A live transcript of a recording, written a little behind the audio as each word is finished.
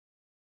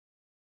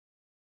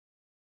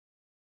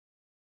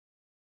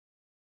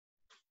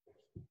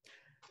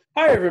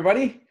Hi,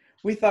 everybody.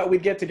 We thought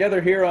we'd get together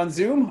here on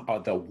Zoom,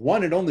 the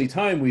one and only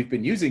time we've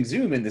been using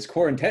Zoom in this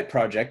Quarantet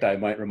project, I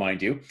might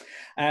remind you.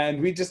 And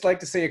we'd just like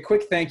to say a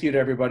quick thank you to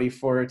everybody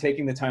for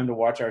taking the time to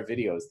watch our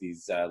videos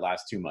these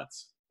last 2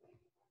 months.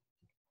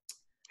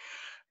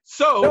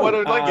 So what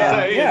I'd like to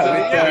say is,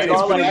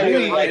 it's been a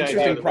really Friday.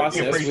 interesting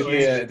process with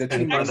the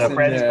 2 months the and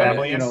friends,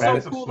 family, and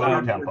fans of cool Slow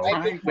that Tempo.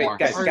 wait,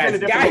 It's been a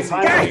difficult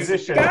time for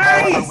musicians.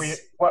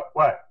 What?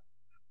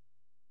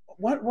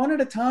 One at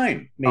a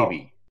time,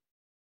 maybe.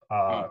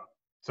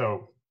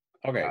 So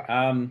okay.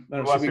 who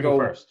Should wants we to go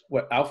first?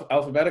 What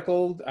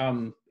alphabetical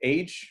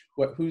age?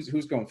 What?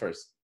 Who's going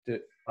first?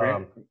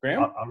 Graham?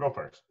 I'll go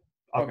first.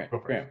 I'll go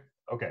first. Graham.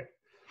 Okay.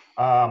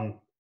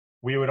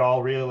 We would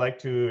all really like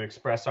to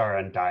express our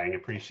undying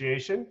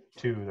appreciation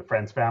to the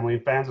friends, family,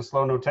 and fans of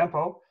Slow No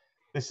Tempo.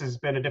 This has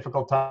been a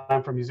difficult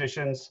time for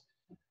musicians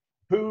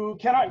who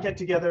cannot get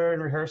together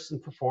and rehearse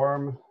and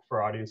perform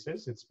for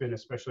audiences. It's been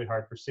especially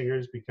hard for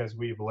singers because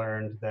we've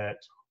learned that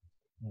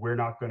we're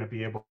not going to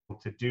be able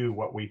to do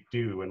what we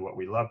do and what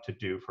we love to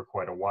do for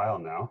quite a while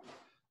now.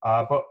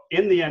 But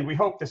in the end, we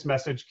hope this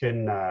message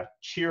can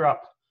cheer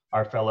up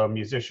our fellow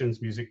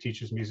musicians, music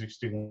teachers, music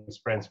students,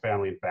 friends,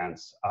 family, and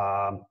fans.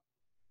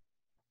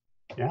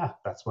 Yeah,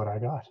 that's what I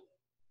got.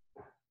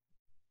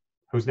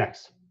 Who's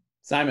next?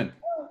 Simon.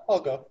 I'll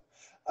go.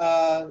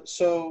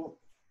 So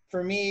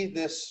for me,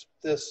 the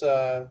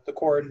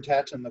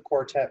Quarantet and the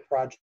Quartet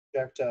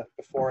project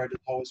before it has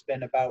always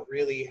been about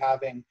really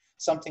having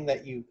something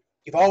that you've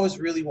always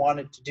really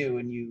wanted to do,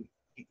 and you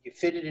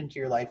fit it into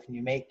your life, and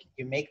you make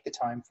the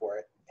time for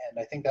it. And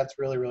I think that's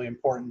really, really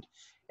important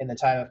in the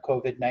time of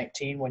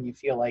COVID-19, when you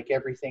feel like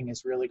everything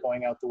is really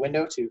going out the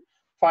window, to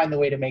find the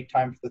way to make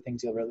time for the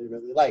things you really,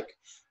 really like.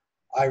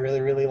 I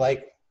really, really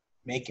like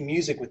making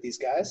music with these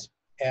guys,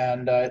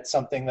 and it's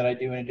something that I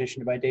do in addition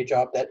to my day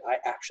job that I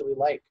actually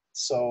like.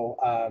 So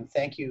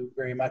thank you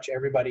very much,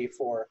 everybody,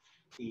 for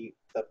the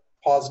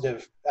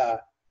positive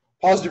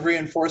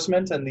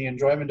reinforcement and the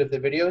enjoyment of the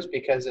videos,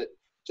 because it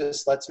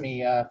just lets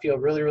me feel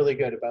really, really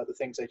good about the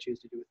things I choose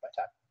to do with my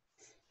time.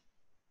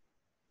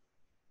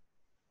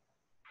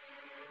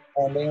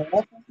 Anyone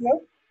else?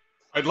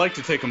 I'd like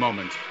to take a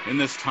moment in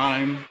this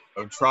time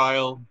of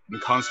trial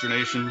and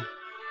consternation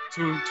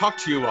to talk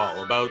to you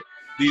all about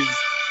these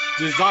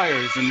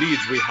desires and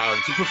needs we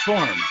have to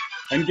perform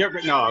and get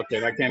rid. No,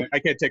 okay, I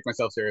can't take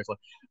myself seriously.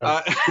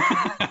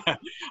 I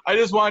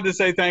just wanted to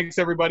say thanks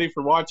everybody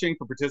for watching,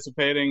 for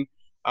participating,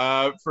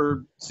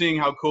 for seeing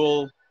how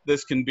cool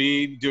this can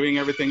be, doing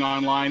everything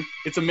online.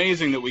 It's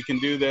amazing that we can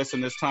do this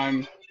in this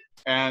time,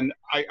 and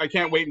I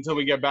can't wait until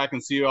we get back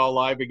and see you all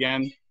live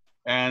again.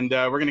 And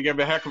we're gonna give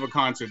a heck of a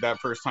concert that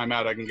first time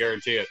out, I can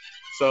guarantee it.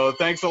 So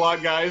thanks a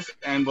lot, guys,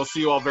 and we'll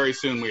see you all very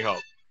soon, we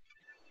hope.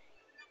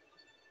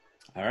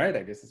 All right,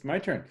 I guess it's my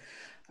turn.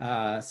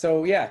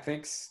 So yeah,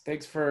 thanks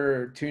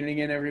for tuning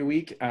in every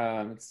week.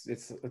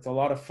 It's a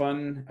lot of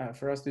fun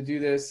for us to do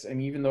this,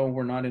 and even though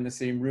we're not in the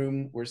same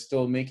room, we're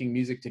still making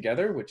music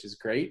together, which is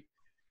great.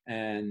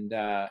 And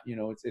you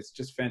know, it's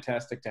just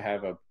fantastic to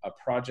have a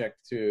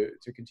project to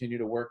continue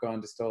to work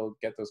on, to still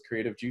get those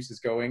creative juices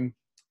going.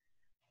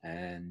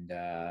 And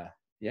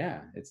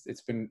yeah,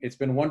 it's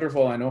been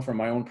wonderful. I know, for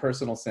my own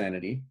personal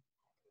sanity.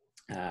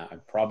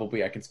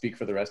 Probably I can speak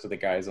for the rest of the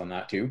guys on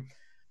that too.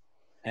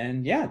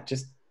 And yeah,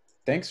 just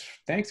thanks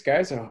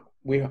guys. I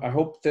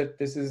hope that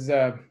this is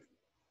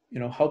you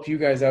know, help you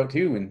guys out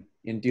too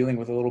in dealing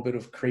with a little bit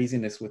of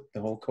craziness with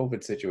the whole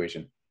COVID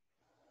situation.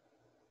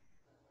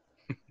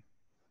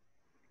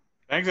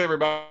 Thanks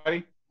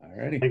everybody. All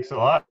righty. Thanks a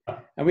lot.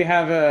 And we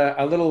have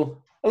a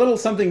little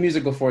something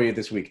musical for you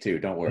this week too.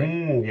 Don't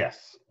worry.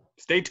 Yes.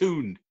 Stay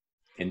tuned.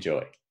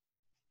 Enjoy.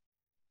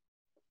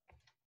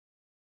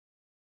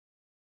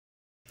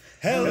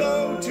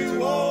 Hello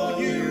to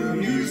all you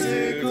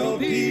musical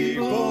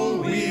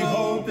people. We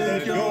hope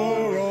that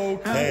you're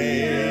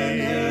okay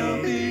and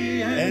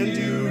healthy, and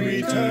you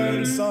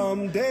return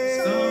someday,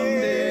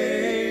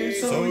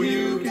 so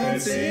you can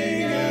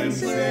sing and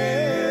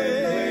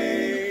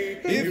play.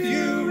 If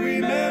you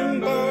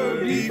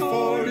remember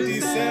before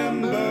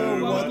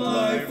December what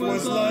life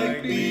was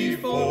like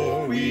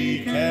before,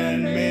 we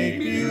can make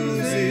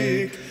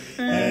music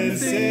and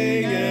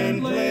sing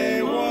and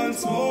play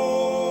once more.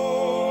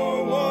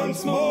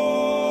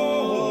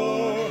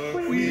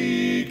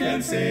 We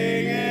can sing